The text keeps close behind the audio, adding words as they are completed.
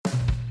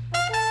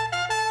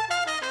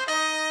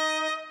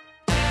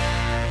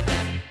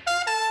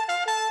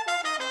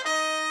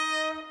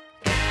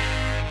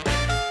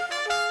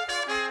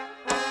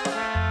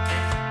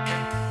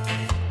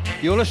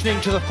You're listening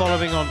to the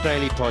Following On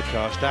Daily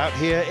podcast out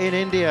here in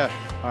India.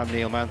 I'm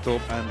Neil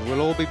Manthorpe, and we'll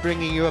all be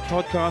bringing you a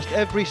podcast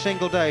every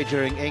single day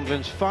during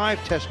England's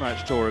 5 Test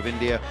match tour of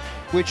India,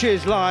 which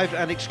is live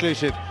and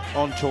exclusive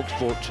on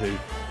TalkSport 2.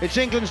 It's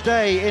England's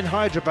day in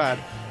Hyderabad.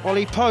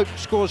 Ollie Pope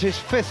scores his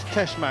 5th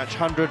Test match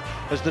 100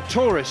 as the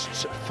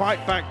tourists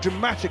fight back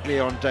dramatically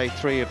on day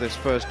 3 of this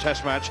first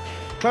Test match,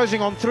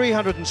 closing on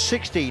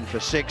 316 for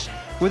 6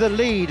 with a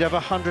lead of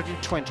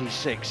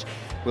 126.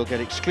 We'll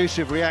get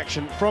exclusive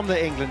reaction from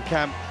the England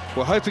camp.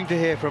 We're hoping to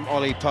hear from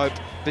Ollie Pope,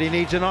 but he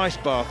needs an ice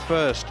bath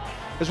first.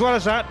 As well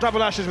as that,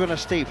 double Ashes winner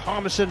Steve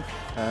Harmison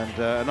and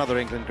another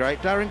England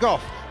great, Darren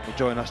Gough, will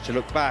join us to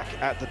look back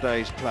at the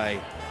day's play.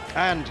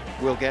 And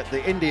we'll get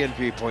the Indian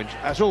viewpoint,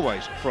 as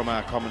always, from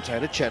our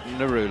commentator Chetan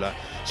Narula.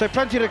 So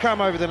plenty to come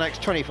over the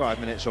next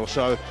 25 minutes or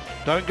so.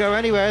 Don't go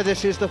anywhere.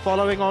 This is the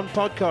Following On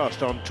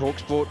podcast on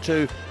TalkSport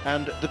 2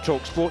 and the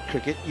TalkSport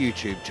Cricket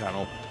YouTube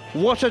channel.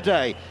 What a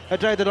day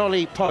that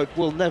Ollie Pope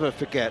will never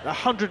forget.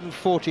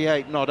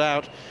 148 not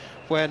out.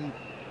 When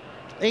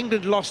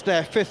England lost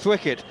their 5th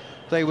wicket,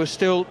 they were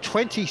still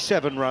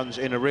 27 runs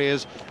in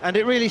arrears, and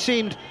it really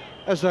seemed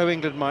as though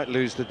England might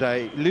lose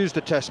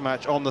the Test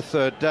match on the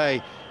 3rd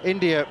day.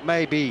 India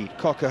may be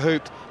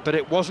cock-a-hoop, but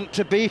it wasn't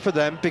to be for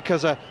them,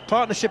 because a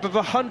partnership of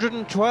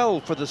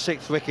 112 for the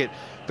 6th wicket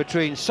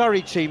between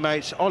Surrey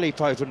teammates Ollie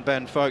Pope and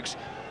Ben Foakes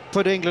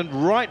put England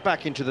right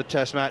back into the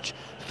Test match.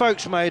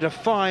 Foakes made a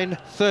fine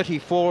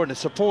 34 in a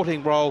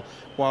supporting role,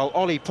 while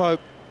Ollie Pope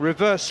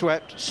reverse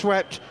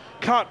swept,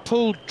 cut,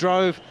 pulled,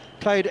 drove,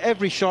 played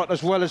every shot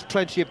as well as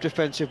plenty of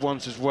defensive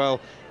ones as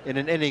well, in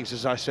an innings,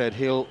 as I said,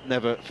 he'll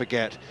never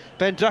forget.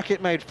 Ben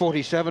Duckett made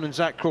 47 and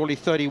Zach Crawley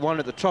 31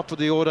 at the top of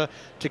the order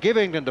to give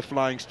England a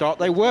flying start.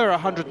 They were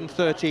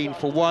 113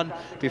 for 1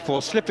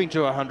 before slipping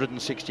to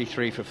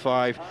 163 for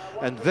 5,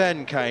 and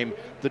then came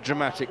the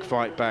dramatic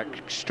fight back.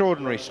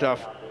 Extraordinary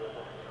stuff.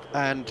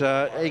 And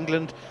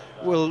England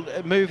will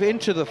move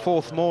into the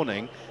 4th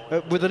morning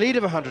with a lead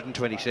of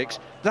 126.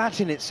 That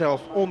in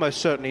itself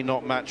almost certainly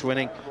not match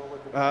winning.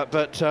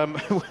 But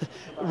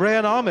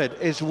Rayan Ahmed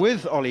is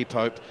with Ollie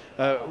Pope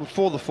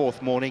for the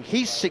 4th morning.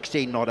 He's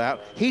 16 not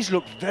out. He's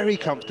looked very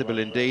comfortable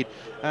indeed.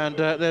 And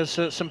there's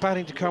some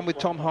batting to come with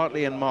Tom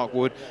Hartley and Mark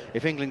Wood.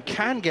 If England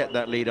can get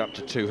that lead up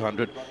to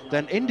 200,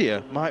 then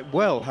India might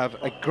well have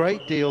a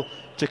great deal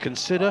to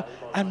consider,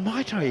 and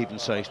might I even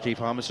say, Steve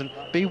Harmison,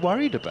 be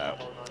worried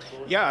about.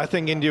 Yeah, I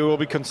think India will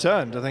be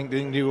concerned. I think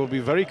India will be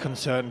very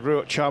concerned.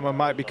 Rohit Sharma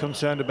might be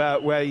concerned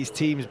about where his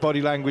team's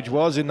body language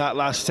was in that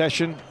last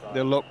session.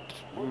 They looked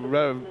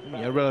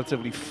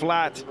relatively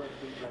flat.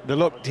 They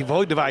looked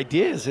devoid of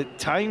ideas at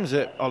times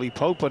at Ollie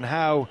Pope and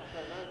how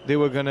they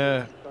were going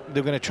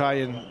to try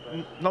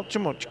and not so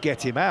much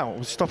get him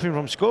out, stop him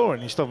from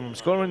scoring. You stop him from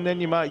scoring, then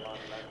you might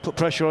put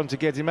pressure on to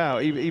get him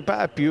out. He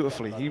batted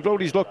beautifully. He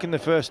rode his luck in the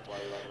first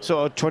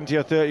sort of 20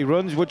 or 30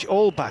 runs, which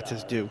all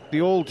batters do.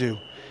 They all do.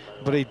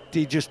 But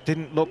he just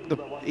didn't look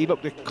he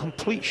looked a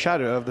complete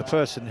shadow of the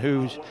person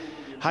whose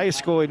highest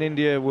score in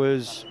India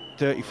was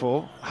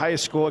 34.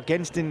 Highest score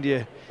against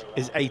India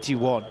is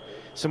 81.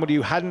 Somebody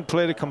who hadn't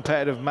played a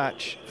competitive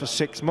match for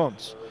 6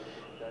 months.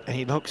 And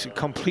he looks a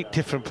complete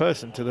different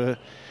person to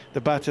the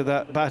batter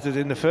that batted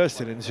in the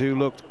first innings, who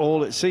looked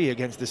all at sea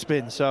against the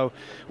spin. So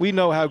we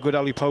know how good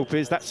Ollie Pope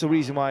is. That's the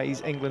reason why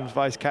he's England's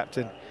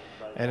vice-captain.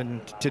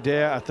 And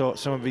today I thought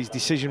some of his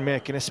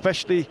decision-making,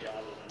 especially...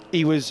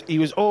 He was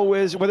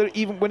always,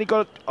 even when he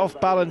got off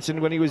balance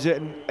and when he was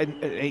in,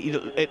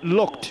 it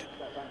looked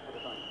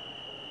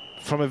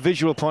from a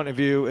visual point of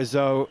view as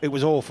though it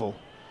was awful.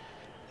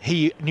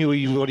 He knew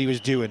what he was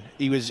doing.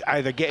 He was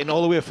either getting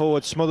all the way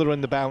forward, smothering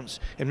the bounce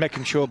and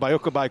making sure by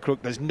hook or by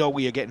crook there's no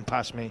way you're getting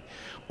past me,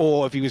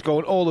 or if he was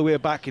going all the way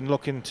back and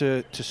looking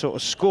to sort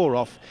of score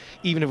off,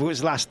 even if it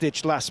was last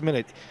ditch, last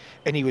minute,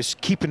 and he was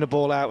keeping the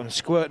ball out and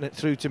squirting it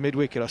through to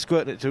mid-wicket or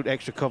squirting it through to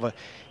extra cover.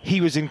 He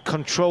was in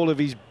control of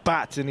his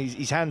bat and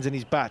his hands in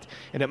his bat,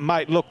 and it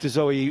might look as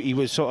though he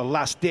was sort of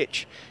last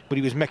ditch, but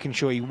he was making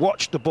sure he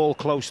watched the ball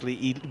closely.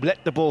 He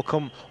let the ball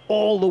come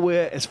all the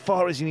way as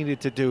far as he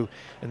needed to do,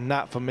 and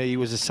that for me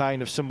was a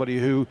sign of somebody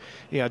who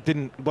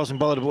wasn't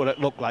bothered about what it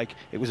looked like.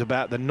 It was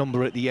about the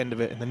number at the end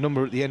of it, and the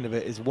number at the end of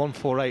it is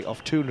 148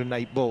 off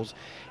 208 balls,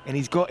 and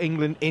he's got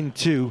England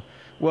into,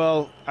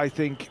 well, I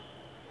think,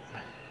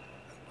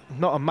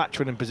 not a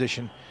match-winning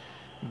position,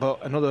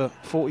 but another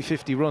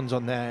 40-50 runs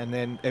on there, and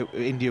then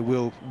India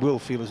will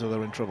feel as though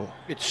they're in trouble.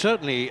 It's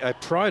certainly a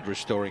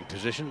pride-restoring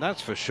position,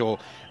 that's for sure.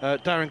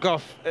 Darren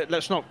Gough,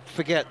 let's not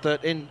forget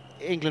that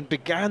England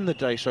began the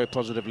day so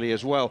positively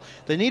as well.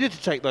 They needed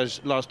to take those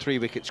last 3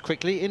 wickets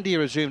quickly. India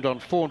resumed on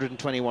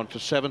 421 for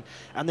 7,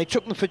 and they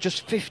took them for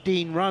just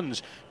 15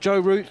 runs. Joe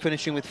Root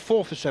finishing with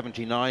 4 for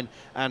 79,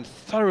 and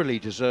thoroughly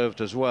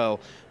deserved as well.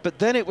 But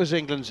then it was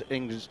England's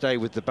day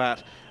with the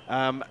bat,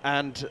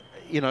 and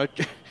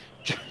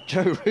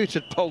Joe Root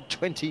had bowled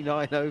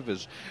 29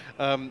 overs,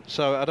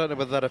 so I don't know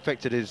whether that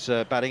affected his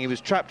batting. He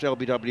was trapped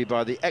LBW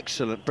by the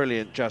excellent,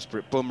 brilliant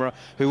Jasprit Bumrah,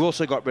 who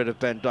also got rid of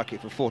Ben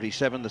Duckett for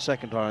 47, the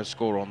second highest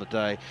scorer on the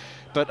day.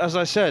 But as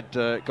I said,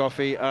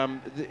 Goffey,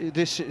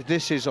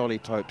 this is Ollie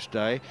Pope's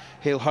day.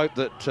 He'll hope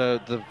that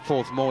the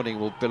fourth morning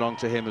will belong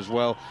to him as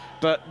well.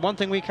 But one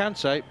thing we can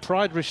say,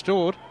 pride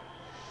restored.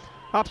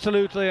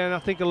 Absolutely, and I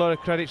think a lot of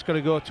credit's got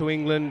to go to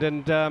England.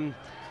 And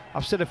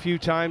I've said a few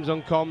times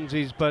on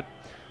comms, but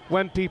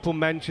when people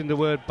mention the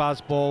word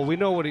Bazball, we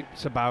know what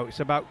it's about.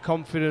 It's about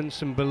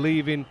confidence and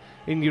believing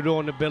in your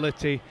own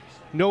ability.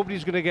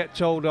 Nobody's going to get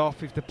told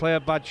off if they play a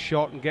bad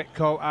shot and get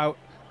caught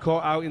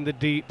out in the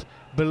deep.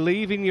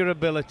 Believe in your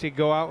ability,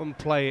 go out and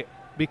play it,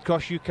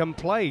 because you can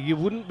play. You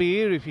wouldn't be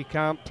here if you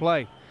can't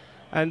play.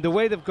 And the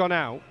way they've gone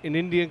out in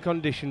Indian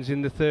conditions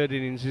in the third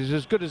innings is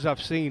as good as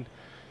I've seen.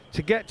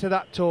 To get to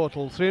that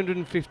total,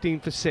 315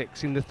 for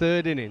 6 in the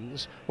third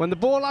innings, when the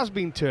ball has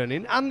been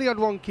turning and the odd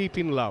one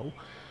keeping low,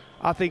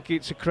 I think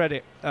it's a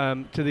credit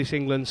to this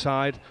England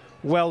side.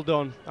 Well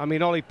done. I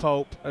mean, Ollie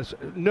Pope, a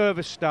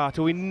nervous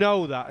starter, we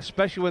know that,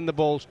 especially when the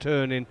ball's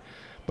turning.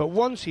 But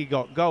once he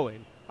got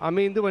going, I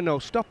mean, there were no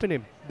stopping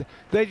him.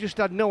 They just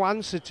had no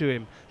answer to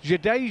him.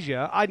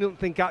 Jadeja, I don't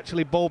think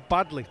actually bowled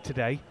badly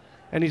today,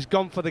 and he's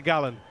gone for the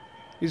gallon.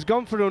 He's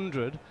gone for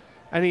 100,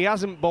 and he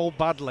hasn't bowled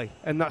badly.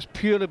 And that's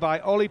purely by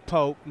Ollie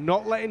Pope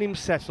not letting him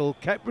settle,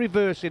 kept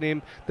reversing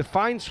him, the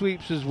fine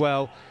sweeps as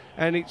well.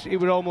 And it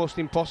was almost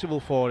impossible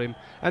for him.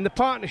 And the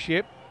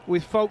partnership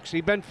with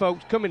Folkesy, Ben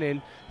Folkes coming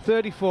in,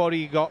 34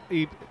 he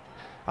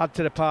had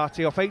to the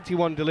party off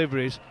 81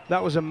 deliveries.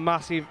 That was a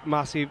massive,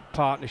 massive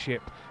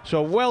partnership.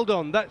 So well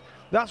done.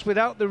 That's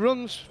without the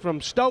runs from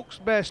Stokes,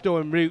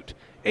 Bairstow and Root.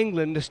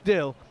 England are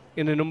still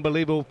in an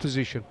unbelievable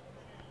position.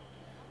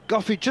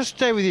 Goffey, just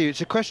stay with you.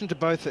 It's a question to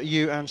both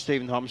you and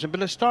Stephen Thompson,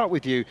 but let's start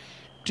with you.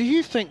 Do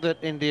you think that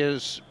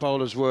India's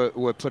bowlers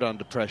were put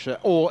under pressure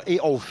or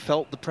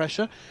felt the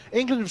pressure?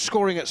 England was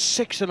scoring at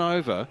 6 and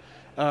over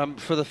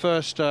for the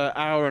first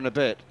hour and a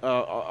bit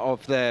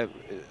of their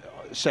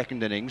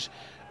second innings.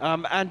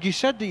 And you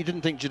said that you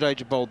didn't think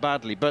Jadeja bowled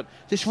badly, but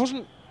this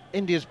wasn't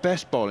India's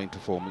best bowling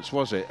performance,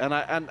 was it? And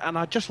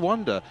I just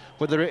wonder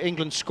whether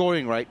England's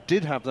scoring rate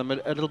did have them a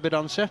little bit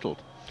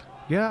unsettled.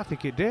 Yeah, I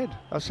think it did.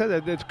 I said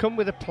that they've come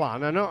with a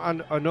plan.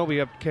 I know we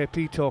have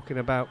KP talking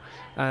about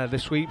the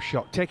sweep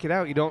shot. Take it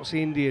out, you don't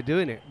see India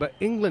doing it. But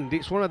England,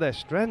 it's one of their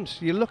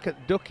strengths. You look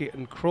at Duckett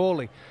and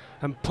Crawley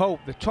and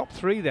Pope, the top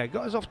three there,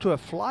 got us off to a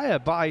flyer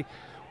by...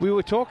 We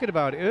were talking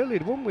about it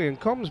earlier, weren't we, in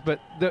comms, but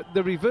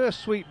the reverse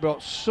sweep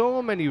brought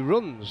so many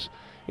runs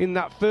in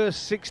that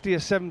first 60 or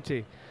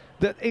 70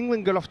 that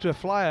England got off to a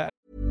flyer.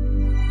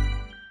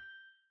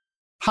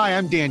 Hi,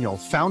 I'm Daniel,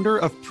 founder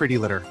of Pretty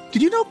Litter.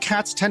 Did you know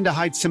cats tend to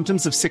hide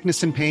symptoms of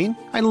sickness and pain?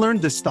 I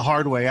learned this the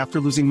hard way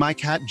after losing my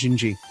cat,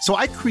 Gingy. So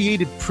I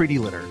created Pretty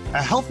Litter,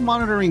 a health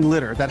monitoring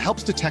litter that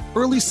helps detect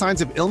early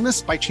signs of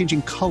illness by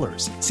changing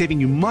colors, saving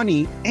you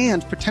money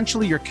and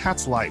potentially your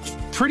cat's life.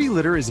 Pretty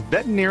Litter is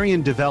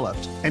veterinarian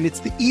developed, and it's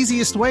the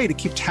easiest way to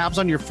keep tabs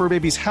on your fur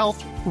baby's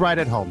health right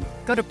at home.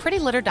 Go to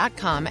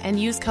prettylitter.com and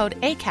use code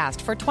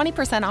ACAST for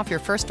 20% off your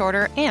first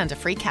order and a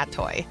free cat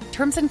toy.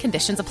 Terms and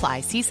conditions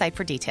apply. See site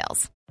for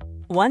details.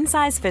 One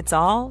size fits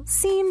all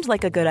seemed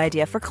like a good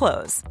idea for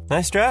clothes.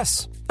 Nice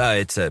dress.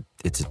 It's a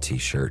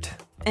t-shirt.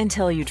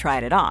 Until you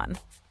tried it on.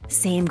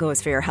 Same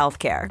goes for your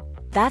healthcare.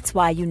 That's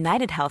why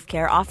United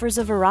Healthcare offers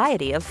a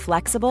variety of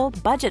flexible,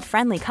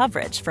 budget-friendly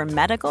coverage for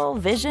medical,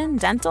 vision,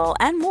 dental,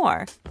 and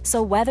more.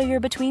 So whether you're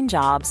between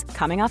jobs,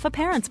 coming off a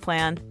parent's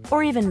plan,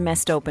 or even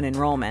missed open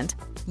enrollment,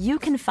 you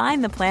can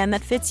find the plan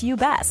that fits you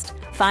best.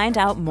 Find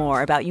out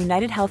more about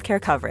United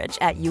Healthcare coverage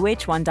at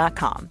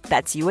uh1.com.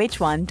 That's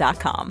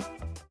uh1.com.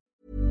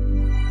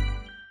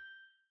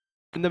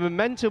 And the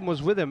momentum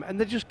was with them, and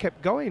they just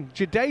kept going.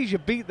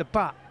 Jadeja beat the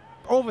bat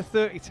over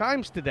 30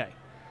 times today.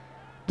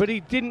 But he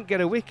didn't get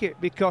a wicket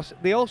because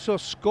they also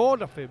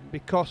scored off him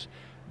because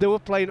they were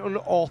playing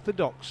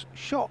unorthodox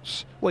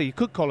shots. Well, you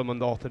could call them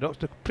unorthodox.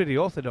 They're pretty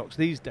orthodox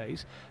these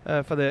days,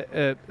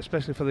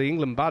 especially for the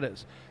England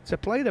batters, to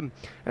play them.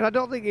 And I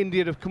don't think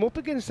India have come up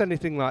against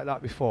anything like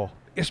that before,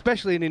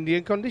 especially in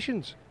Indian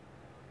conditions.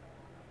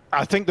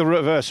 I think the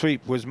reverse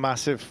sweep was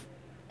massive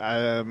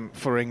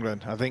for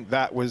England. I think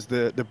that was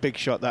the big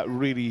shot that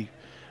really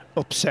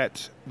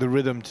upset the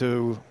rhythm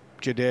to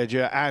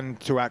Jadeja and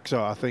to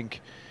Axar. I think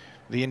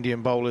the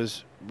Indian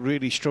bowlers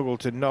really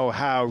struggled to know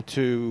how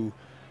to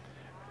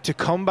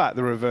combat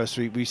the reverse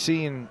sweep. We've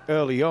seen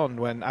early on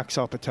when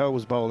Axar Patel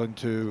was bowling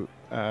to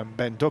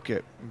Ben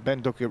Duckett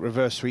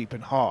reverse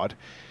sweeping hard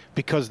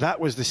because that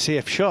was the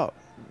safe shot.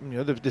 You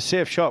know, the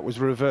safe shot was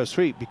reverse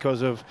sweep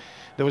because of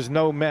there was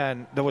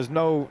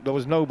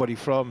nobody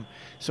from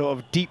sort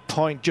of deep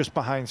point just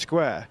behind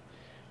square.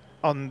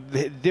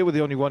 They were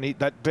the only one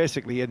that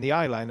basically in the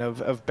eye line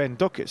of Ben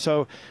Duckett.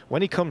 So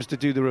when he comes to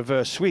do the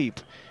reverse sweep,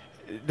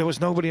 there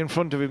was nobody in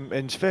front of him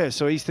in his face.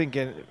 So he's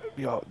thinking,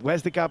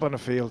 where's the gap on the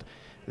field?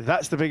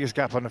 That's the biggest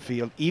gap on the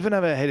field. Even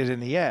if I hit it in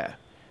the air,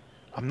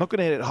 I'm not going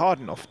to hit it hard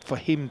enough for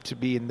him to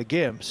be in the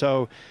game.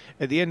 So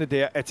at the end of the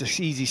day, it's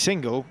an easy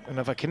single, and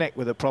if I connect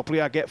with it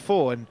properly, I get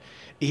 4. And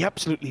he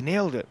absolutely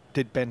nailed it,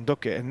 did Ben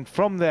Duckett. And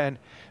from then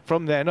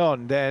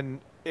on,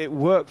 then it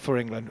worked for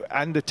England.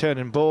 And the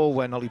turning ball,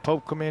 when Ollie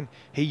Pope come in,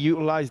 he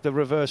utilised the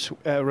reverse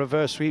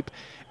sweep,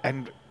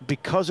 and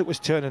because it was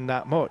turning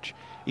that much,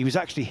 he was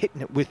actually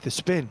hitting it with the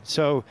spin.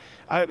 So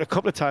a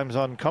couple of times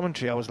on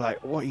commentary, I was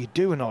like, "What are you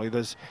doing, Ollie?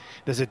 There's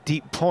a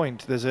deep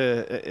point. There's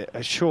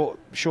a short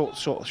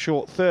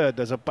third.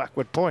 There's a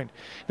backward point."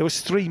 There was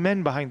 3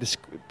 men behind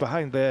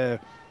the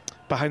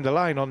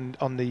line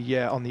on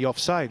the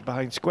offside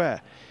behind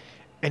square,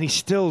 and he's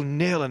still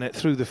nailing it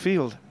through the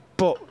field.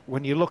 But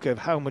when you look at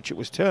how much it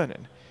was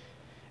turning,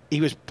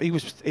 he was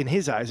in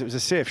his eyes, it was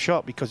a safe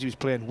shot because he was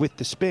playing with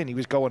the spin. He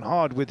was going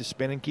hard with the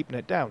spin and keeping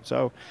it down.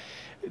 So,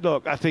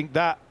 look, I think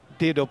that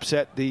did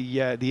upset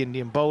the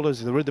Indian bowlers,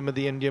 the rhythm of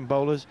the Indian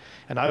bowlers,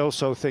 and I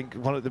also think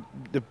one of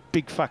the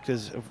big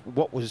factors of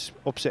what was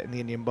upsetting the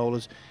Indian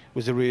bowlers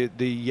was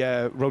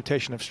the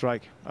rotation of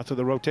strike. I thought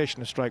the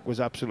rotation of strike was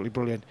absolutely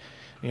brilliant.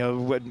 You know,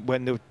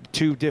 when the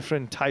 2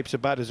 different types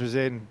of batters was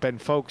in, Ben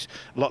Foakes,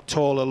 a lot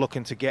taller,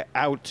 looking to get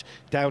out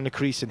down the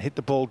crease and hit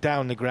the ball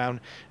down the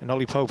ground, and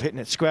Ollie Pope hitting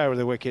it square of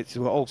the wickets,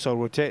 who were also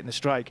rotating the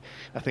strike.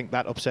 I think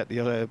that upset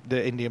the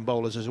Indian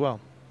bowlers as well.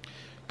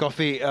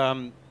 Goffey,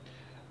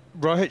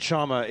 Rohit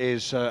Sharma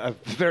is a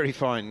very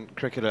fine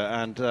cricketer,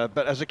 and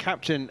but as a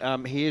captain,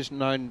 he is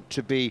known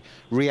to be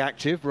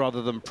reactive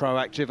rather than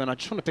proactive. And I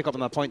just want to pick up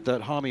on that point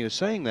that Harmy was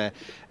saying there,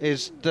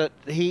 is that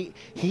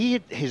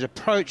his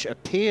approach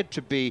appeared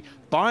to be,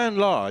 by and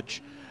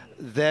large,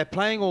 they're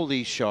playing all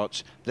these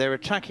shots, they're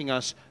attacking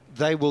us,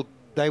 they will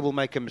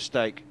make a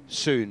mistake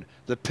soon.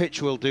 The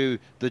pitch will do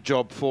the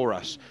job for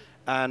us.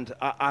 And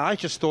I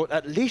just thought,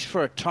 at least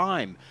for a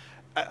time,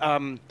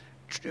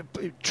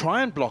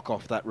 try and block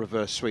off that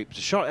reverse sweep.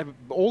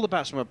 All the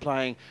batsmen were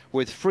playing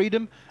with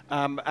freedom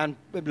and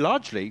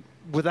largely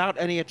without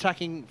any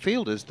attacking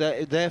fielders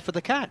there for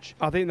the catch.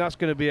 I think that's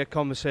going to be a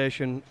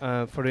conversation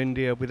for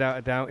India, without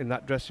a doubt, in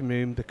that dressing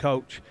room. The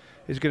coach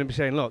is going to be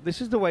saying, look,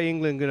 this is the way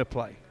England are going to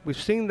play. We've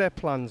seen their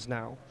plans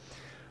now.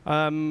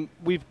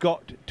 We've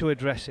got to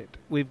address it.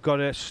 We've got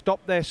to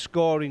stop their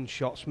scoring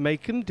shots,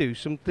 make them do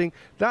something.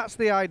 That's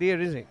the idea,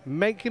 isn't it?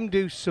 Make them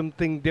do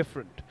something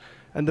different.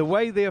 And the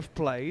way they have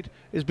played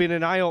has been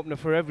an eye-opener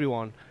for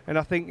everyone. And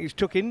I think it's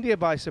took India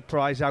by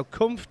surprise how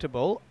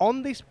comfortable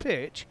on this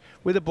pitch,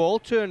 with the ball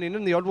turning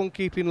and the odd one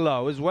keeping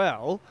low as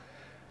well.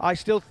 I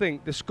still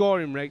think the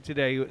scoring rate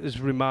today is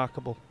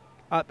remarkable.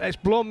 It's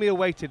blown me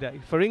away today.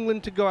 For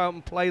England to go out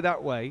and play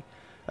that way,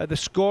 at the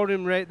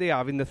scoring rate they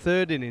have in the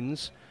 3rd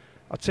innings,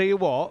 I'll tell you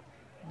what,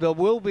 there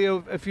will be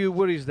a few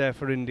worries there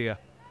for India.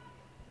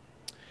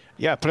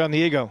 Yeah, play on the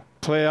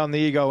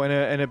ego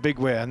in a big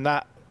way, and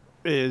that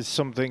is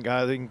something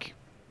I think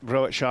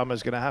Rohit Sharma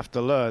is going to have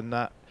to learn,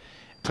 that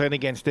playing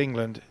against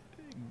England,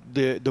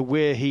 the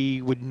way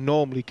he would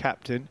normally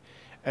captain,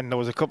 and there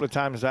was a couple of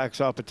times that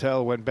Axar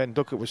Patel, when Ben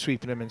Duckett was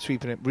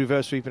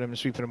reverse sweeping him and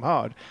sweeping him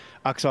hard,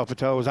 Axar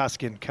Patel was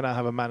asking, can I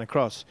have a man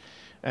across?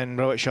 And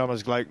Rohit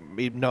Sharma's like,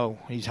 no,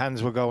 his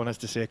hands were going as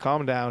to say,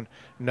 calm down,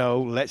 no,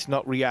 let's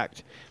not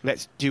react,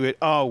 let's do it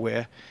our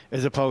way,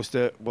 as opposed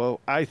to, well,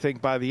 I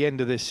think by the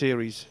end of this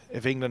series,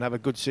 if England have a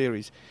good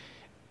series,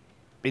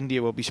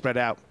 India will be spread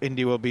out.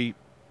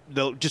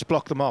 They'll just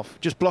block them off.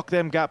 Just block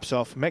them gaps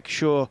off. Make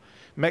sure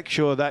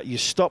that you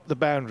stop the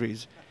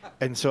boundaries,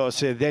 and sort of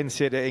say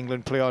to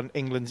England, play on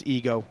England's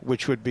ego,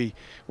 which would be,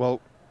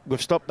 well,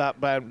 we've stopped that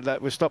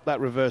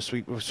reverse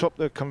sweep, we've stopped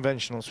the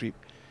conventional sweep.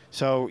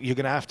 So you're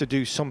going to have to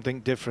do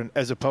something different,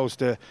 as opposed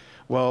to,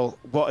 well,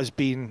 what has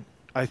been,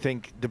 I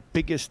think, the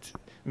biggest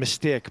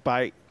mistake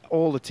by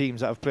all the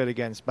teams that have played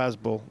against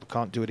Bazball,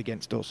 can't do it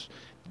against us.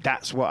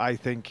 That's what I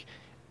think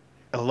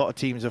a lot of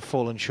teams have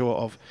fallen short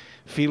of.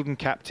 Fielding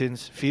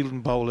captains,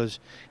 fielding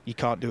bowlers, you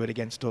can't do it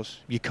against us.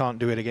 You can't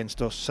do it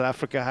against us. South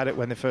Africa had it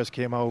when they first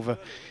came over.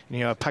 You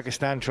know,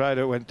 Pakistan tried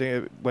it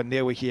when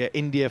they were here.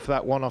 India, for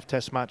that one-off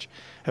test match,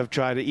 have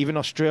tried it. Even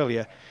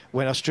Australia,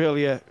 when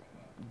Australia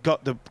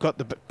got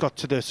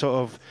to the sort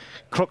of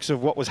crux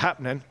of what was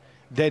happening,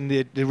 then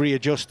they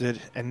readjusted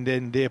and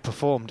then they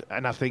performed.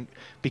 And I think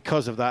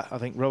because of that, I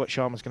think Rohit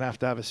Sharma's going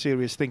to have a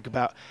serious think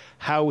about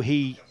how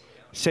he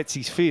sets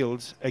his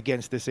fields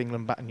against this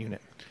England batting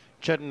unit.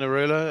 Chetan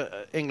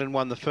Narula, England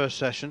won the first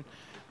session.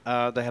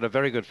 They had a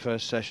very good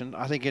first session.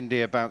 I think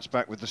India bounced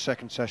back with the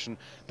second session,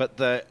 but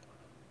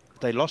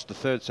they lost the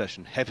third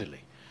session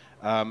heavily.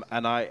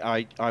 And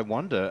I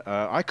wonder,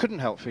 I couldn't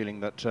help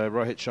feeling that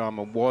Rohit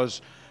Sharma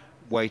was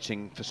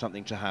waiting for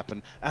something to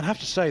happen. And I have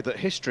to say that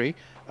history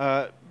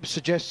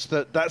suggests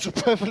that that's a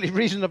perfectly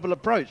reasonable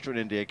approach to an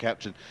India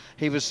captain.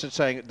 He was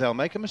saying, they'll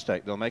make a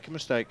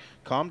mistake,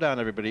 calm down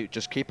everybody,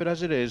 just keep it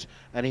as it is.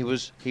 And he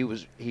wasn't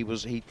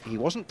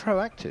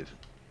proactive.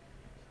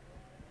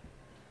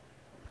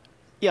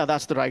 Yeah,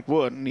 that's the right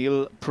word,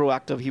 Neil.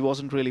 Proactive. He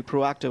wasn't really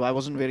proactive. I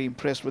wasn't very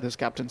impressed with his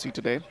captaincy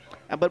today.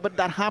 But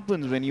that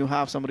happens when you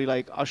have somebody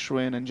like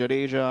Ashwin and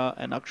Jadeja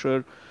and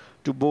Akshar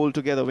to bowl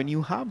together. When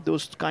you have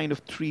those kind of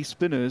three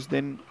spinners,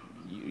 then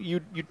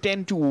you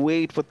tend to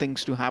wait for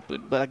things to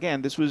happen. But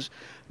again, this was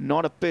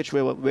not a pitch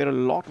where a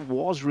lot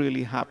was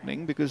really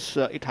happening, because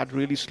it had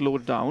really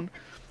slowed down.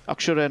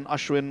 Akshar and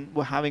Ashwin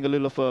were having a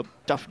little of a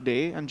tough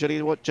day, and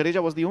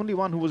Jadeja was the only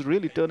one who was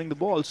really turning the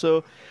ball.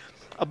 So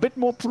a bit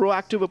more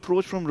proactive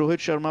approach from Rohit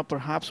Sharma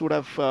perhaps would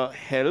have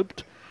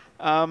helped.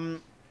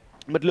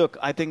 But look,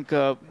 I think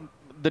the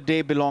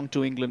day belonged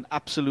to England,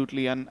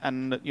 absolutely.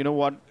 And you know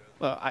what?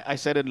 I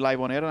said it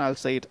live on air, and I'll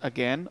say it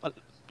again.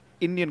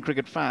 Indian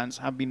cricket fans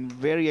have been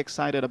very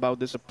excited about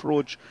this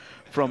approach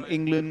from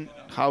England,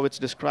 how it's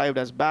described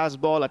as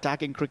baseball,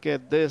 attacking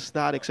cricket, this,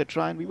 that,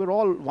 etc. And we were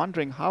all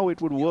wondering how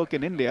it would work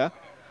in India.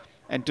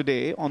 And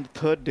today, on the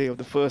third day of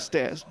the first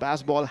test,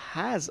 baseball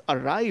has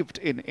arrived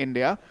in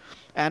India.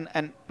 And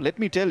let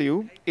me tell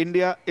you,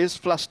 India is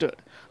flustered.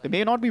 They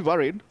may not be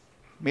worried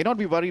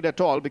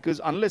at all,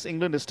 because unless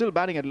England is still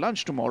batting at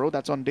lunch tomorrow,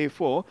 that's on day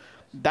 4,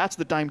 that's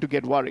the time to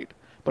get worried.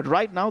 But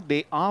right now,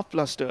 they are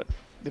flustered.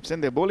 They've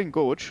sent their bowling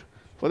coach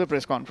for the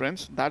press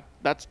conference. That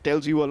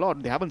tells you a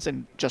lot. They haven't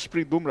sent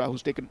Jasprit Bumrah,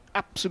 who's taken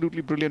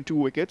absolutely brilliant 2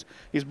 wickets.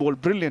 He's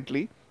bowled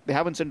brilliantly. They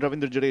haven't sent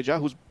Ravindra Jadeja,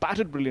 who's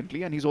batted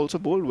brilliantly, and he's also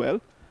bowled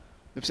well.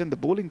 They've sent the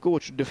bowling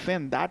coach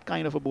defend that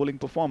kind of a bowling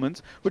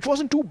performance, which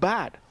wasn't too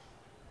bad.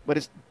 But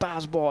it's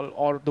baseball,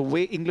 or the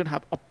way England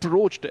have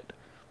approached it,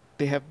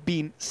 they have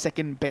been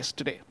second best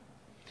today.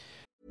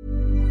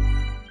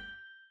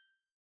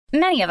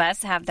 Many of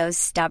us have those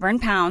stubborn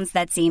pounds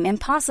that seem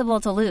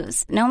impossible to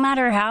lose, no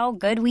matter how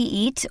good we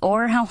eat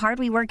or how hard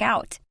we work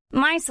out.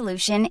 My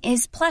solution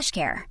is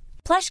PlushCare.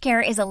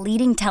 PlushCare is a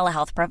leading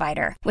telehealth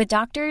provider with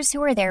doctors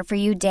who are there for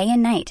you day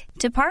and night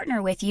to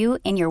partner with you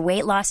in your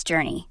weight loss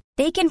journey.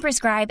 They can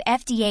prescribe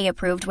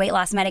FDA-approved weight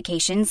loss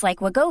medications like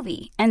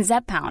Wegovy and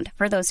Zepbound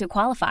for those who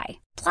qualify.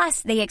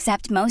 Plus, they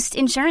accept most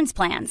insurance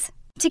plans.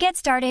 To get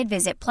started,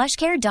 visit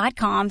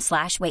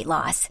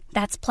plushcare.com/weightloss.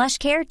 That's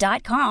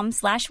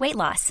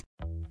plushcare.com/weightloss.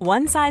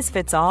 One size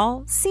fits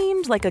all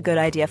seemed like a good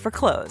idea for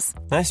clothes.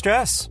 Nice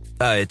dress.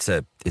 It's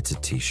a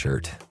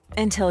t-shirt.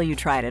 Until you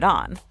tried it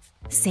on.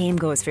 Same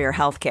goes for your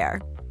healthcare.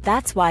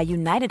 That's why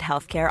United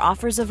Healthcare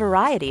offers a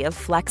variety of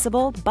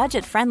flexible,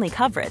 budget-friendly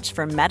coverage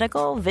for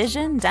medical,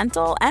 vision,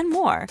 dental, and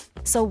more.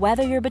 So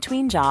whether you're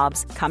between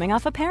jobs, coming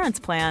off a parent's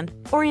plan,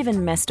 or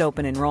even missed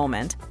open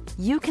enrollment,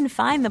 you can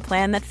find the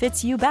plan that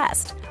fits you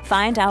best.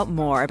 Find out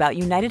more about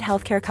United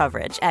Healthcare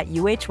coverage at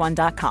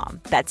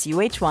uh1.com. That's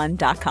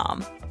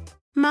uh1.com.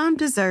 Mom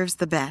deserves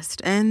the best,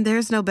 and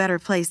there's no better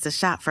place to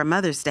shop for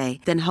Mother's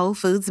Day than Whole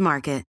Foods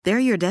Market. They're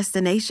your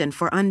destination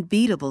for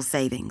unbeatable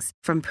savings,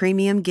 from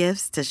premium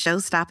gifts to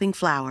show-stopping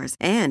flowers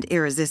and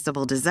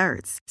irresistible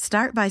desserts.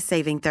 Start by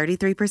saving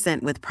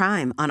 33% with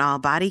Prime on all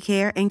body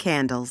care and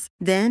candles.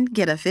 Then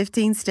get a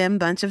 15-stem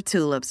bunch of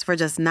tulips for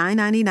just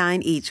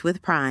 $9.99 each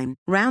with Prime.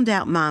 Round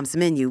out Mom's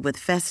menu with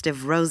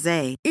festive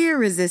rosé,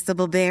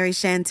 irresistible berry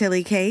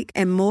chantilly cake,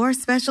 and more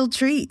special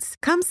treats.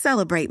 Come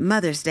celebrate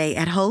Mother's Day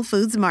at Whole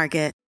Foods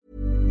Market.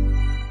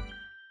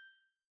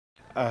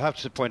 I have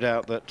to point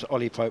out that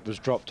Ollie Pope was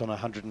dropped on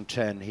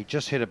 110. He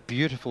just hit a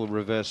beautiful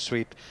reverse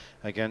sweep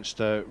against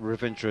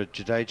Ravindra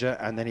Jadeja,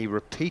 and then he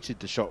repeated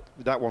the shot.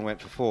 That one went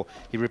for 4.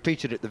 He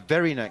repeated it the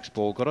very next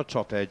ball, got a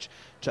top edge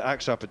to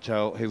Akshar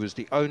Patel, who was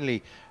the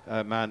only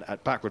man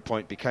at backward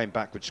point, became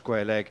backward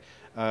square leg,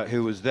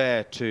 who was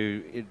there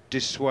to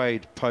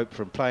dissuade Pope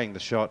from playing the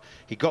shot.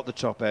 He got the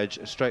top edge,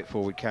 a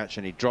straightforward catch,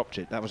 and he dropped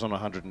it. That was on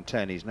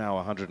 110. He's now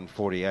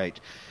 148.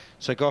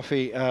 So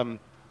Goffey,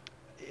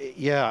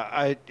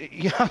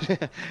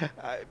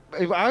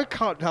 I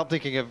can't help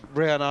thinking of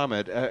Rehan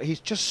Ahmed. He's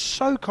just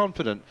so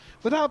confident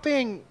without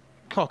being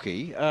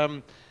cocky,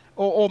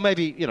 or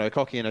maybe,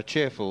 cocky in a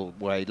cheerful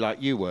way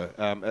like you were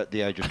at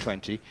the age of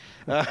 20.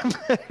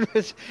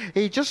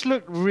 He just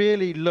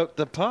looked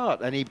the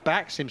part, and he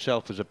backs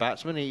himself as a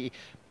batsman. He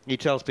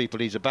tells people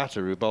he's a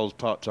batter who bowls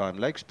part-time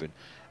leg spin.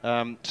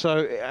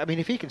 So, I mean,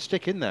 if he can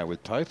stick in there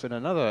with Pope and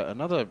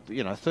another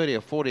 30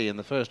 or 40 in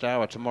the first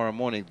hour tomorrow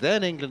morning,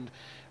 then England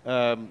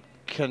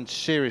can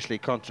seriously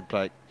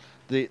contemplate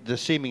the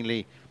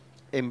seemingly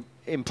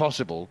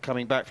impossible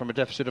coming back from a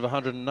deficit of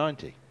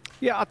 190.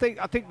 Yeah, I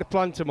think the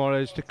plan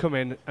tomorrow is to come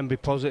in and be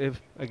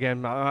positive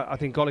again. I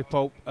think Ollie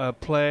Pope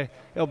play.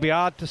 It'll be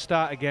hard to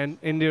start again.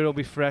 India will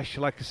be fresh.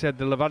 Like I said,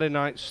 they'll have had a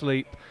night's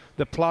sleep.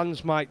 The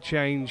plans might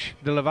change.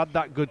 They'll have had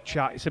that good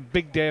chat. It's a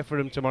big day for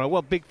him tomorrow.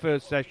 Well, big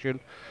first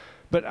session.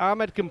 But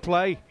Ahmed can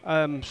play.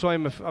 I've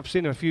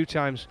seen him a few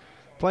times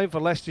playing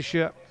for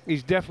Leicestershire.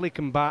 He's definitely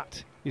can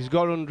bat. He's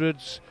got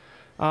hundreds.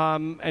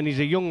 And he's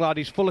a young lad.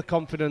 He's full of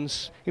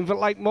confidence. In fact,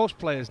 like most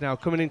players now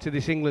coming into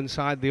this England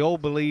side, they all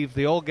believe,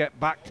 they all get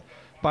backed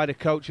by the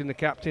coach and the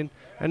captain.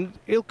 And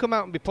he'll come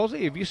out and be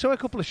positive. You saw a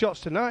couple of shots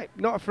tonight.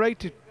 Not afraid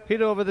to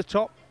hit over the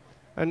top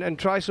and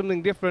try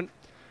something different.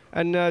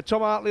 And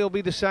Tom Hartley will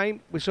be the same.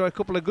 We saw a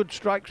couple of good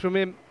strikes from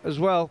him as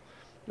well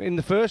in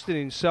the first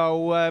innings.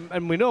 So,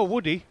 and we know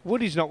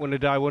Woody's not going to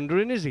die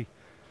wondering, is he?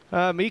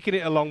 He can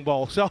hit a long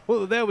ball. So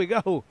there we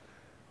go.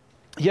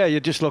 Yeah, you're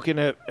just looking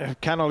at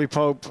can Ollie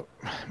Pope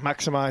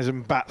maximise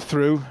and bat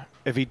through.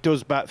 if he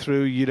does bat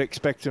through, you'd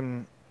expect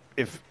him,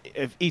 if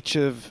each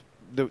of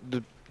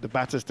the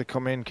batters to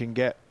come in can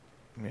get,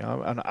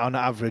 on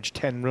average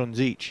 10 runs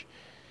each.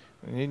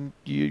 And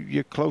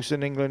you're close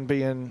in England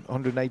being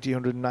 180,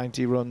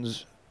 190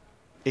 runs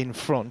in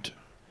front.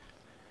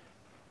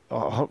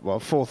 Well,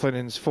 fourth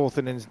innings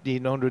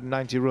needing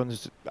 190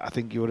 runs. I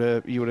think you would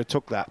have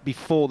took that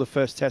before the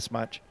first Test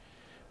match.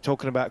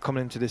 Talking about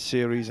coming into this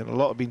series, and a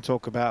lot have been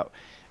talk about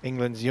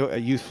England's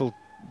youthful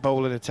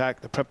bowling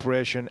attack, the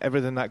preparation,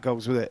 everything that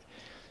goes with it.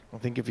 I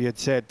think if you had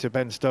said to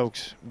Ben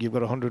Stokes, you've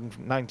got a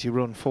 190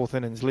 run fourth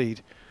innings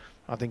lead,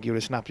 I think you would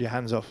have snapped your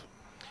hands off.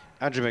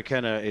 Andrew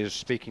McKenna is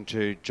speaking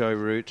to Joe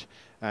Root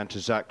and to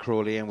Zach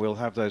Crawley, and we'll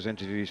have those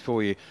interviews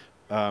for you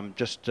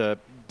just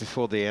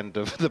before the end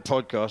of the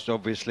podcast,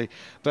 obviously.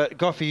 But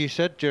Goffey, you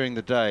said during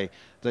the day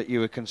that you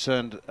were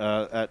concerned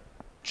at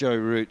Joe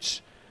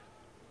Root's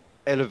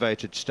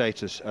elevated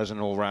status as an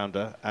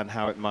all-rounder and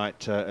how it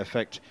might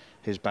affect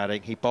his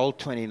batting. He bowled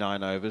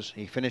 29 overs.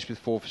 He finished with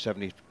 4 for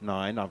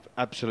 79. I've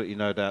absolutely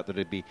no doubt that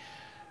he'd be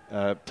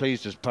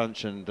pleased as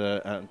punch and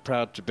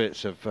proud to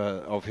bits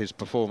of his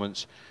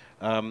performance.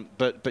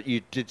 But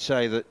you did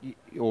say that,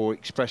 or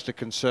expressed a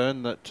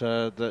concern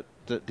that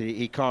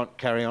he can't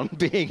carry on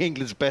being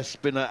England's best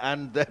spinner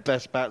and their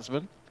best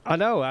batsman. I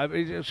know.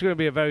 It's going to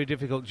be a very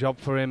difficult job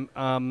for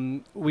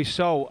him. We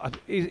saw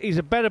he's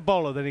a better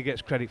bowler than he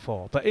gets credit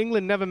for. But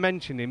England never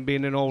mentioned him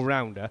being an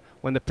all-rounder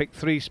when they picked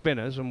 3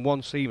 spinners and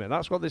 1 seamer.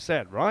 That's what they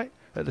said, right,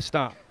 at the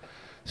start.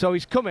 So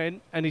he's come in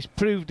and he's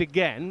proved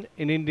again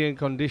in Indian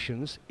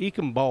conditions he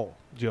can bowl,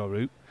 Joe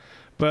Root.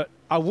 But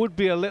I would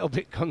be a little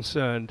bit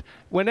concerned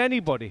when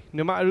anybody,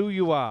 no matter who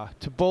you are,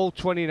 to bowl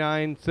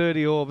 29,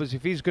 30 overs,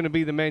 if he's going to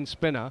be the main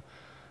spinner,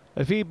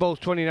 if he bowls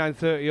 29,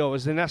 30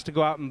 overs, then has to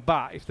go out and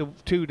bat. If they're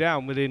 2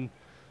 down within,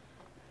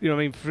 3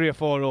 or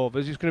 4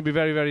 overs, it's going to be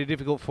very, very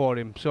difficult for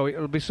him. So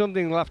it'll be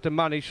something he'll have to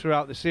manage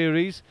throughout the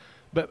series.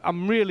 But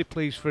I'm really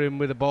pleased for him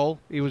with the ball.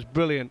 He was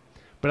brilliant.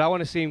 But I want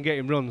to see him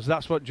getting runs.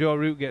 That's what Joe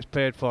Root gets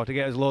paid for, to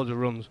get us loads of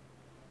runs.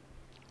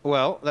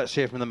 Well, let's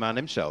hear from the man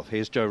himself.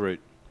 Here's Joe Root.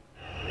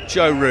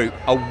 Joe Root,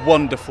 a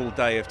wonderful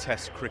day of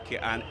Test cricket,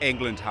 and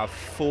England have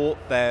fought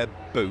their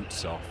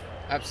boots off.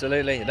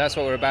 Absolutely, that's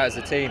what we're about as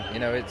a team.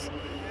 It's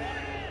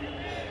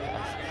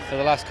for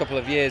the last couple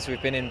of years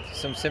we've been in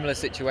some similar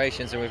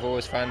situations, and we've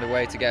always found a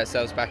way to get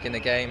ourselves back in the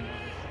game.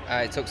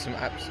 It took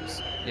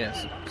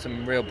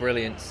some real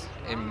brilliance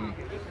in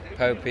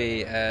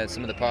Popey,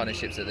 some of the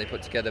partnerships that they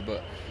put together,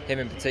 but him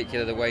in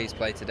particular, the way he's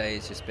played today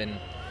has just been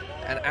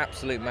an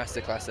absolute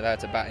masterclass of how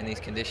to bat in these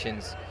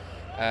conditions.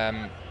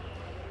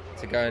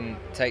 To go and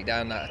take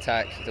down that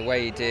attack, the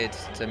way he did,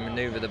 to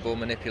manoeuvre the ball,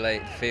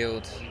 manipulate the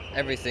field,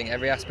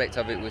 every aspect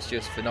of it was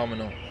just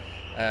phenomenal.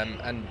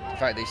 And the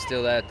fact that he's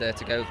still there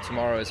to go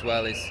tomorrow as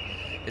well is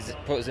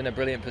put us in a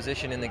brilliant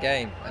position in the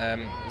game.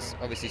 There's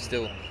obviously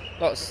still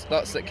lots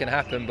that can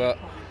happen, but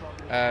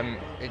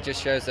it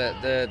just shows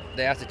that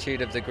the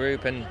attitude of the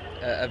group and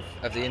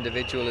of the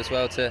individual as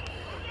well to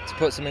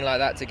put something like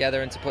that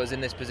together and to put us in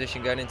this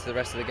position going into the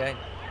rest of the game.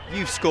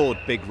 You've scored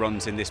big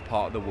runs in this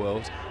part of the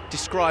world.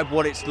 Describe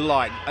what it's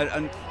like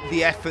and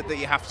the effort that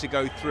you have to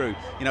go through.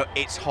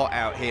 It's hot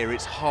out here,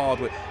 it's hard.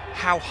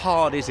 How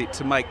hard is it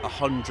to make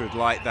 100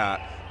 like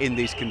that in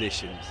these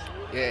conditions?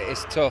 Yeah,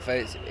 it's tough.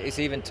 It's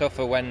even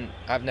tougher when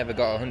I've never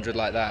got 100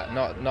 like that.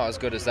 Not as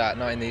good as that,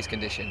 not in these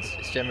conditions.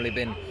 It's generally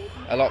been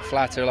a lot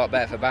flatter, a lot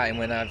better for batting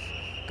when I've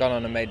gone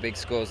on and made big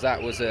scores.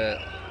 That was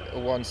a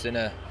once in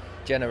a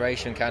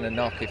generation kind of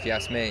knock, if you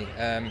ask me.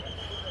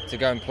 To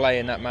go and play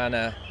in that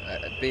manner,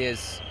 be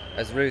as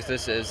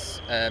ruthless,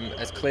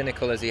 as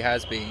clinical as he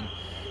has been,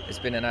 it's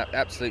been an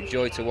absolute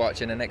joy to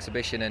watch and an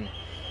exhibition.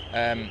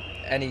 And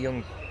any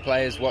young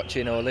players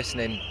watching or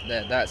listening,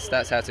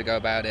 that's how to go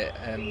about it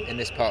in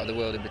this part of the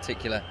world in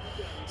particular.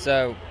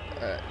 So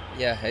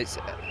it's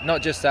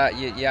not just that.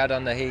 You add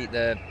on the heat,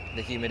 the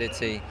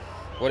humidity,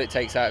 what it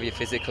takes out of you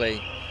physically.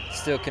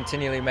 Still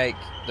continually make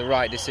the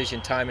right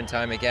decision time and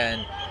time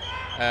again.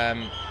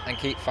 And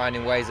keep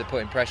finding ways of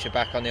putting pressure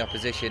back on the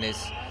opposition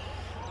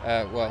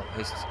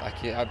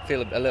I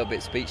feel a little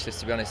bit speechless,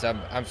 to be honest.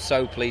 I'm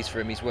so pleased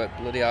for him. He's worked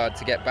bloody hard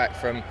to get back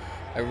from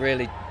a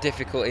really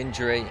difficult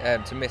injury,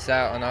 to miss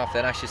out on half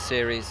the Ashes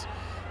series,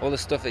 all the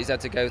stuff that he's had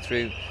to go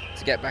through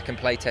to get back and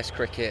play Test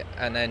cricket,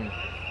 and then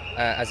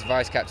as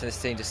vice captain of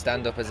this team to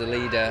stand up as a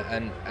leader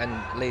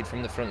and lead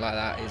from the front like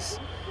that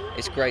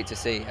it's great to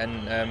see.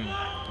 And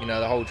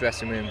the whole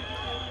dressing room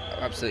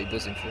absolutely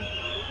buzzing for him.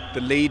 The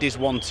lead is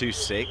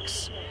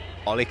 1-2-6.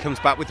 Ollie comes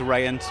back with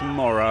Rayan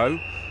tomorrow,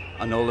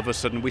 and all of a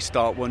sudden we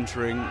start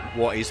wondering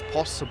what is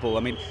possible. I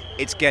mean,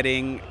 it's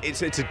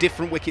a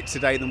different wicket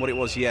today than what it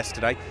was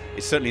yesterday.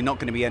 It's certainly not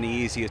going to be any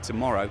easier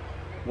tomorrow.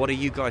 What are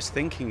you guys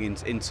thinking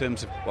in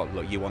terms of, well,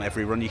 look, you want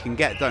every run you can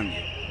get, don't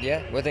you?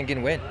 Yeah, we're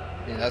thinking win.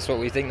 That's what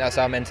we think. That's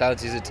our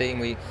mentality as a team.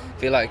 We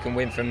feel like we can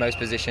win from most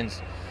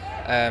positions.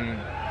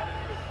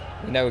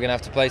 We know we're going to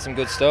have to play some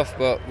good stuff,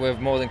 but we're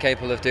more than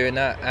capable of doing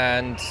that.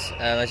 And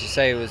as you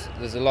say,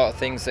 there's a lot of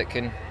things that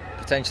can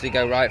potentially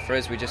go right for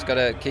us. We just got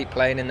to keep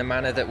playing in the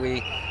manner that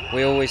we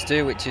always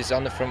do, which is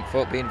on the front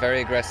foot, being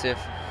very aggressive,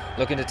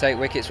 looking to take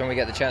wickets when we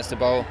get the chance to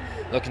bowl,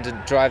 looking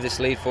to drive this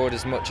lead forward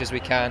as much as we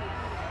can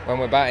when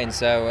we're batting.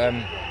 So,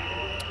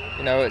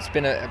 it's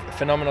been a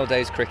phenomenal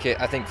day's cricket,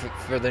 I think,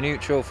 for the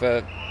neutral,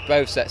 for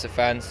both sets of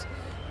fans,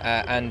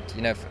 and,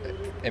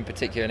 in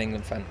particular an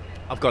England fan.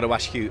 I've got to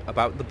ask you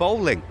about the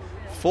bowling.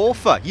 4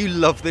 for. You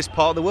love this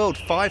part of the world.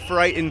 5 for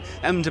 8 in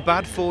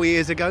Ahmedabad 4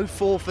 years ago,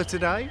 4 for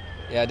today.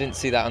 Yeah, I didn't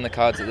see that on the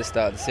cards at the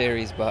start of the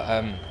series, but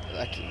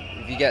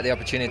if you get the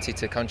opportunity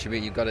to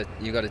contribute, you've got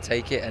to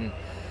take it.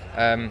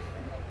 And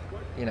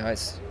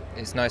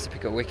it's nice to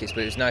pick up wickets,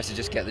 but it was nice to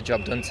just get the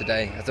job done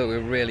today. I thought we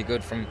were really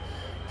good from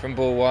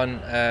ball one,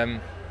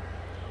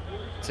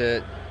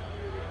 to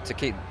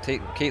keep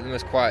them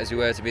as quiet as we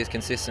were, to be as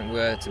consistent we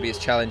were, to be as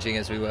challenging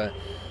as we were.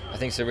 I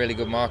think it's a really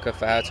good marker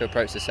for how to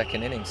approach the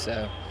second innings.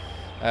 So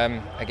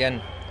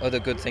again, other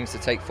good things to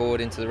take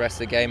forward into the rest of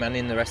the game and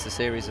in the rest of the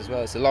series as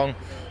well. It's a long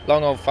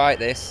old fight,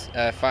 this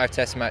 5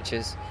 test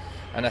matches,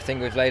 and I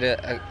think we've laid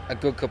a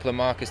good couple of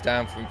markers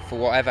down for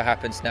whatever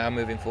happens now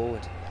moving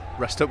forward.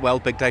 Rest up well,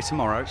 big day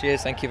tomorrow.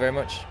 Cheers, thank you very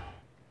much.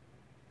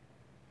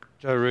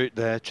 Joe Root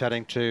there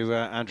chatting to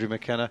Andrew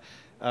McKenna.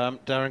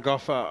 Darren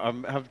Goff,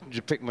 I'm having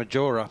to pick my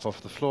jaw up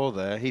off the floor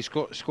there. He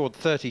scored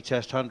 30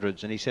 test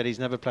hundreds, and he said he's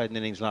never played an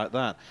innings like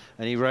that.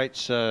 And he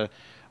rates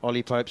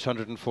Ollie Pope's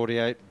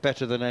 148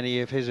 better than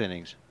any of his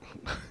innings.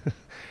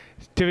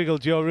 It's typical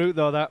Joe Root,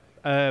 though, that.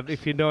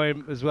 If you know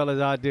him as well as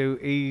I do,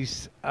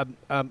 he's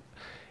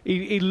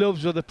he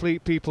loves other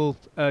people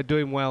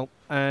doing well,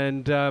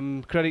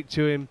 and credit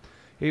to him.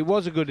 It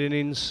was a good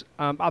innings.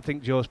 I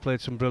think Joe's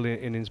played some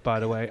brilliant innings, by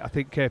the way. I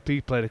think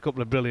KP played a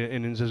couple of brilliant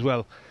innings as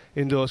well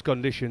in those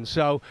conditions.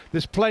 So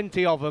there's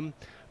plenty of them.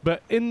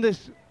 But in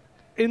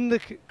the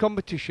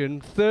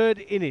competition,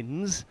 third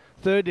innings,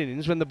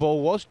 when the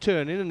ball was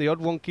turning and the odd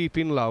one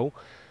keeping low,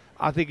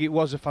 I think it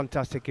was a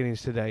fantastic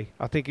innings today.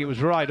 I think it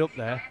was right up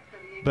there.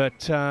 But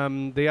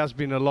there has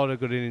been a lot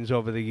of good innings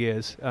over the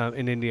years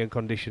in Indian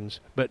conditions.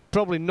 But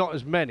probably not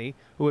as many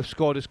who have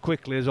scored as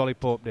quickly as Ollie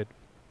Pope did.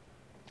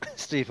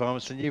 Steve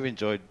Harmison, you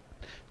enjoyed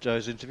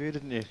Joe's interview,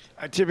 didn't you?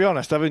 To be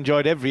honest, I've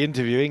enjoyed every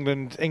interview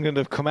England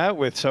have come out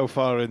with so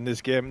far in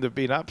this game. They've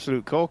been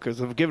absolute corkers.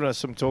 They've given us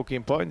some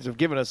talking points. They've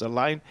given us a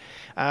line.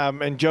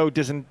 And Joe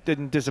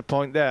didn't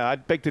disappoint there.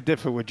 I'd beg to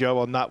differ with Joe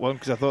on that one,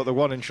 because I thought the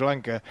one in Sri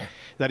Lanka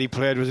that he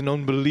played was an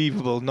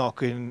unbelievable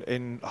knock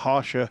in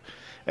harsher,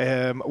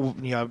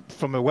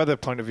 from a weather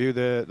point of view,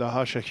 the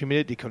harsher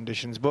humidity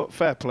conditions. But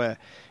fair play.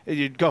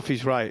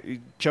 Goffey's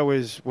right. Joe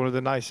is one of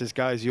the nicest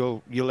guys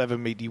you'll ever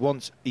meet. He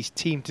wants his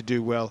team to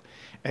do well,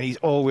 and he's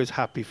always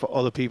happy for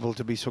other people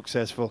to be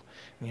successful.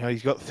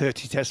 He's got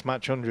 30 test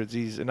match hundreds.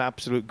 He's an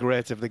absolute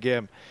great of the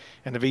game.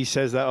 And if he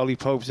says that Ollie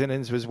Pope's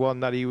innings was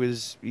one that he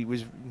was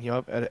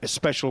a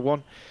special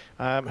one,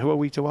 who are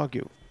we to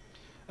argue?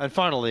 And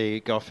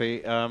finally,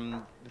 Goffey,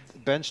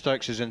 Ben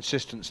Stokes'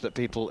 insistence that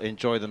people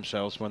enjoy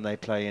themselves when they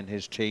play in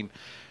his team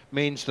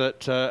means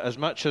that as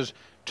much as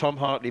Tom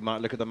Hartley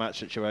might look at the match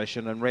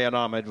situation, and Rian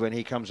Ahmed, when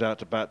he comes out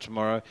to bat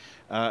tomorrow,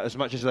 as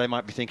much as they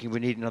might be thinking we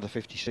need another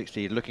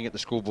 50-60, looking at the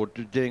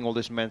scoreboard, doing all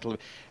this mental,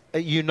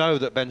 you know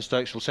that Ben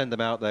Stokes will send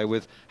them out there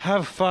with,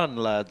 have fun,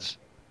 lads.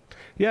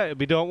 Yeah, it'll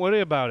be don't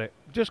worry about it.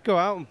 Just go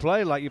out and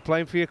play like you're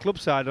playing for your club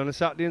side on a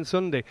Saturday and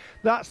Sunday.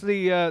 That's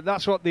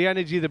what the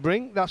energy they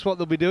bring. That's what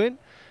they'll be doing.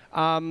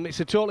 It's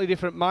a totally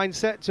different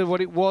mindset to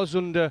what it was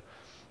under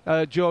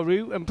Joe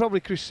Root and probably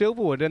Chris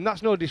Silverwood, and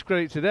that's no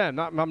discredit to them.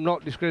 I'm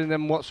not discrediting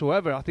them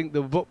whatsoever. I think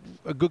they're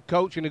a good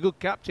coach and a good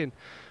captain,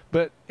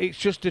 but it's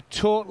just a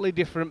totally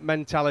different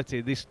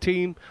mentality. This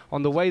team,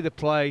 on the way they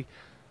play,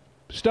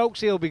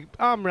 Stokes, he'll be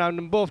arm round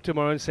them both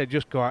tomorrow and say,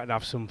 just go out and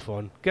have some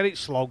fun. Get it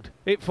slogged.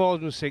 Hit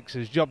 4s and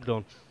 6s. Job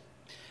done.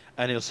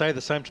 And he'll say the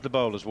same to the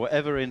bowlers.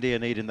 Whatever India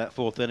need in that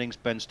 4th innings,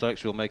 Ben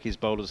Stokes will make his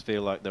bowlers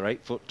feel like they're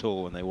 8 foot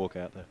tall when they walk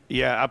out there.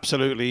 Yeah,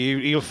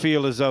 absolutely. He'll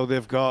feel as though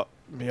they've got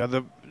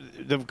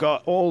they've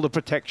got all the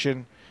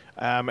protection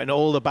and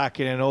all the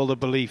backing and all the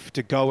belief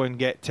to go and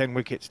get 10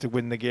 wickets to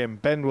win the game.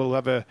 Ben will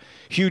have a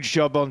huge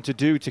job on to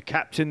do to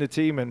captain the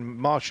team and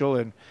marshal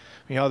and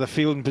the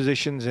fielding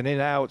positions and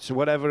in-outs,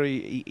 whatever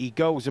he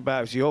goes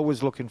about. He's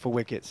always looking for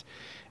wickets.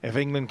 If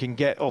England can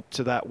get up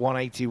to that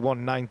 180,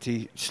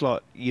 190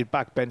 slot, you'd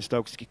back Ben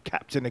Stokes to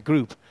captain a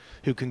group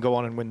who can go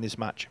on and win this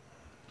match.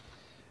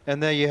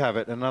 And there you have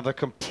it, another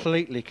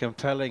completely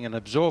compelling and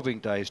absorbing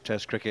day's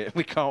Test cricket.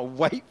 We can't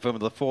wait for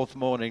the 4th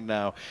morning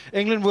now.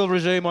 England will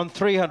resume on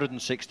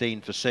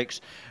 316 for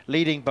 6,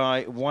 leading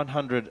by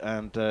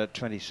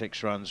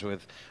 126 runs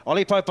with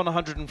Ollie Pope on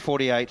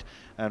 148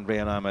 and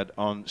Rian Ahmed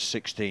on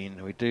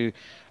 16. We do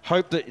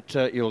hope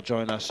that you'll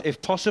join us,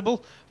 if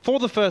possible, for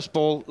the first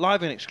ball,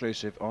 live and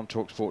exclusive on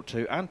TalkSport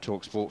 2 and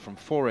TalkSport from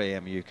 4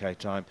 a.m. UK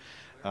time.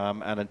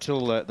 And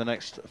until the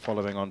next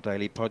Following On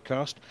Daily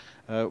podcast,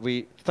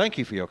 we thank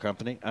you for your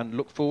company and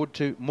look forward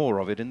to more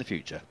of it in the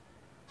future.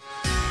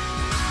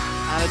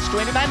 And it's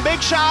 29,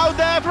 big shout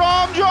there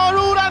from Joe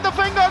Root, and the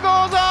finger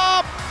goes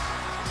up.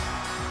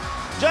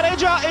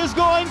 Jadeja is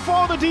going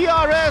for the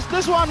DRS.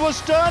 This one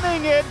was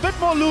turning it, bit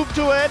more loop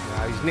to it.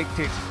 Yeah, he's nicked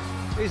it.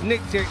 He's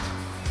nicked it.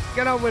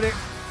 Get on with it.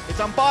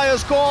 It's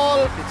umpire's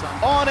call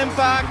on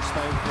impact.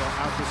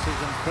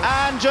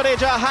 And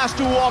Jadeja has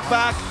to walk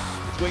back.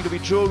 It's going to be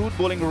Joe Root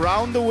bowling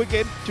round the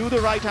wicket to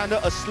the right-hander.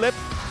 A slip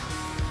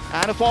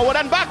and a forward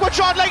and backward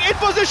shot leg in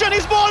position.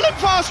 He's bowled him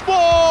fast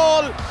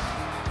ball.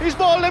 He's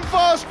bowled him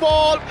first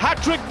ball.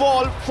 Hat-trick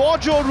ball for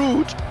Joe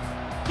Root.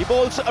 He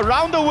bowls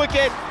around the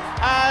wicket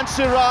and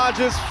Siraj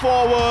is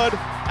forward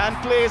and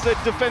plays it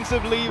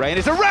defensively. Rain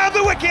is around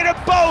the wicket and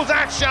bowls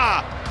at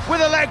Shah with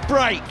a leg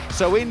break.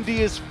 So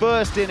India's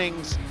first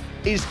innings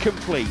is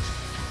complete.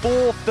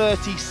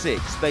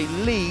 436. They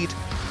lead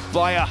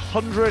by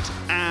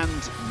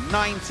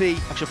 190.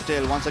 Akshar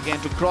Patel once again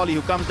to Crawley,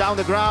 who comes down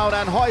the ground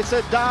and hoists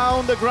it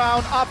down the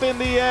ground, up in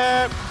the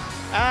air.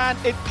 And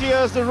it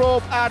clears the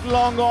rope at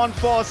long on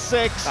for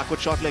 6. Backward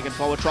short leg and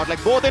forward short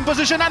leg both in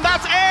position, and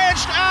that's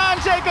edged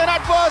and taken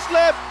at first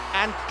slip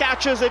and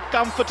catches it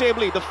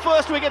comfortably. The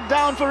first wicket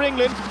down for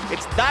England.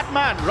 It's that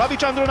man,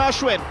 Ravichandran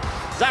Ashwin.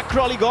 Zach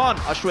Crawley gone.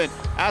 Ashwin,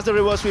 as the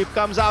reverse sweep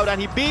comes out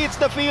and he beats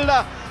the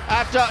fielder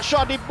at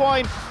short deep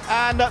point,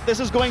 and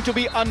this is going to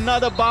be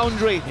another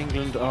boundary.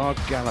 England are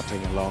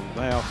galloping along.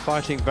 They are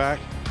fighting back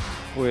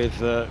with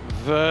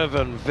verve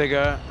and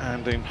vigour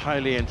and in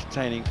highly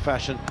entertaining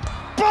fashion.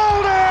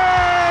 Bowled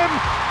him!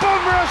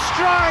 Bumrah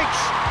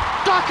strikes!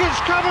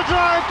 Duckett's cover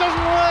drive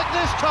doesn't work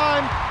this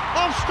time.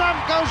 Off stump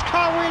goes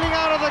cartwheeling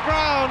out of the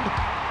ground.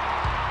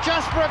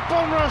 Jasprit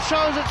Bumrah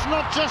shows it's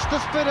not just the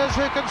spinners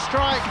who can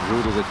strike.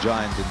 Root is a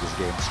giant in this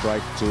game.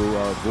 Strike to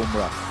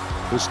Bumrah,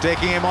 who's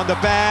taking him on the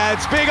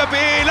pads. Big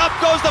appeal, up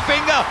goes the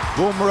finger.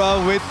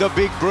 Bumrah with the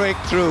big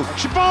breakthrough.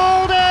 She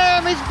bowled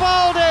him! He's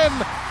bowled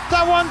him!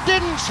 That one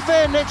didn't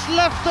spin, it's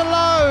left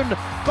alone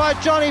by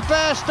Johnny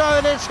Bairstow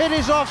and it's hit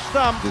his off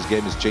stump. This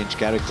game has changed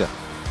character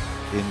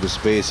in the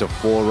space of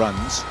 4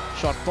 runs.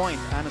 Short point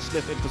and a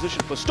slip in position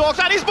for Stokes,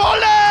 and he's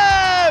bowled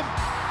him!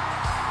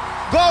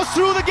 Goes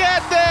through the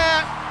gate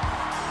there.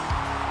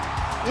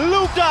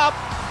 Looped up,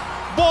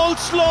 bowled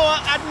slower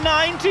at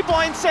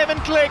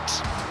 90.7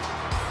 clicks.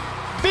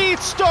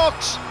 Beats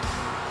Stokes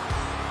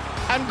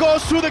and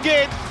goes through the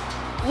gate.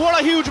 What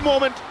a huge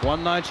moment.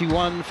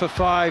 191 for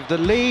 5. The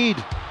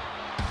lead,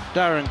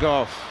 Darren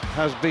Gough,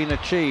 has been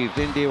achieved.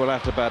 India will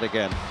have to bat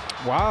again.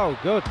 Wow,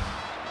 good.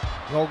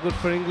 All good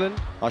for England.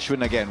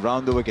 Ashwin again,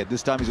 round the wicket.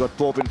 This time he's got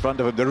Pope in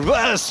front of him. The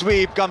reverse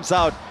sweep comes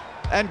out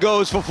and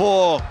goes for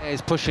 4.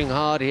 He's pushing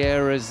hard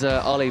here as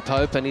Ollie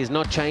Pope, and he's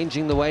not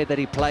changing the way that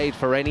he played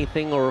for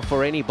anything or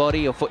for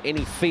anybody or for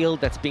any field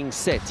that's being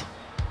set.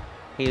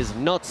 He is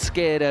not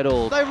scared at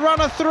all. They've run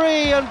a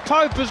 3 and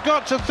Pope has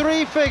got to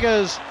 3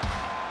 figures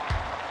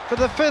for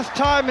the 5th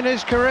time in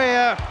his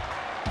career.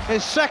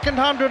 His second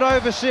 100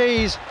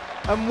 overseas,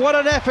 and what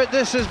an effort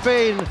this has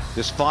been.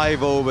 There's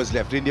 5 overs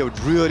left. India would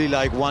really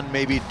like 1,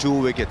 maybe 2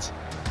 wickets.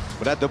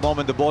 But at the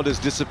moment the ball is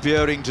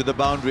disappearing to the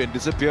boundary and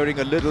disappearing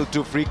a little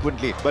too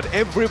frequently. But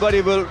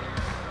everybody will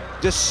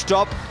just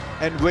stop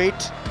and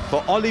wait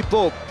for Ollie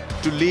Pope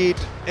to lead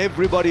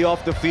everybody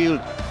off the field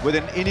with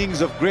an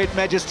innings of great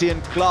majesty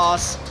and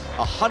class.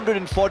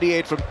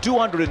 148 from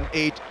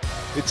 208.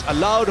 It's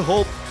allowed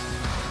hope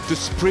to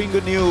spring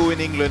anew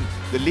in England.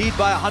 The lead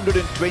by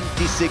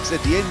 126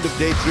 at the end of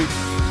day 3.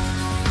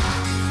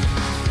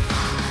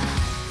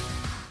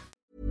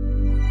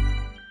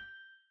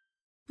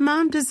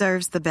 Mom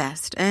deserves the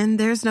best, and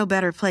there's no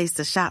better place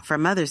to shop for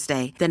Mother's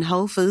Day than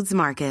Whole Foods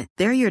Market.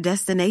 They're your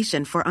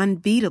destination for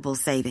unbeatable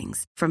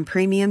savings, from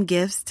premium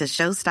gifts to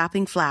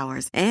show-stopping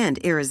flowers and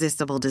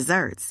irresistible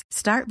desserts.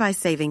 Start by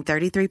saving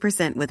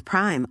 33% with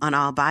Prime on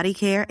all body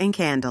care and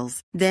candles.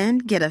 Then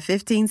get a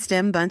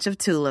 15-stem bunch of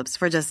tulips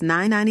for just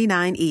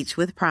 $9.99 each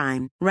with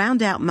Prime.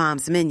 Round out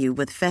Mom's menu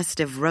with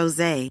festive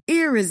rosé,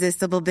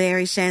 irresistible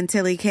berry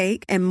chantilly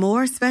cake, and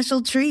more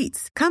special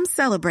treats. Come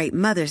celebrate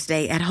Mother's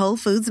Day at Whole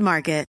Foods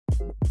Market.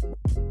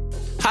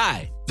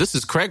 Hi, this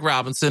is Craig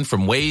Robinson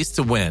from Ways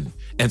to Win,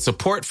 and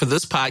support for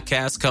this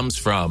podcast comes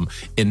from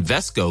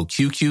Invesco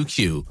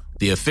QQQ,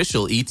 the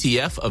official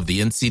ETF of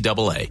the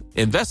NCAA.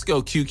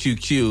 Invesco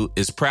QQQ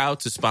is proud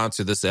to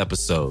sponsor this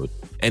episode,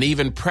 and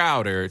even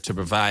prouder to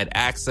provide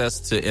access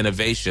to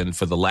innovation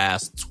for the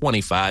last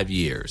 25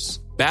 years.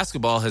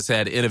 Basketball has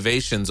had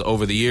innovations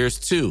over the years,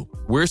 too.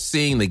 We're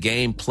seeing the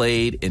game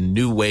played in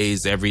new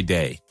ways every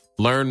day.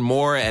 Learn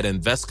more at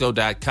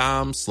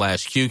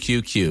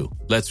Invesco.com/QQQ.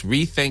 Let's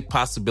rethink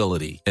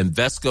possibility.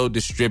 Invesco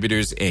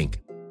Distributors, Inc.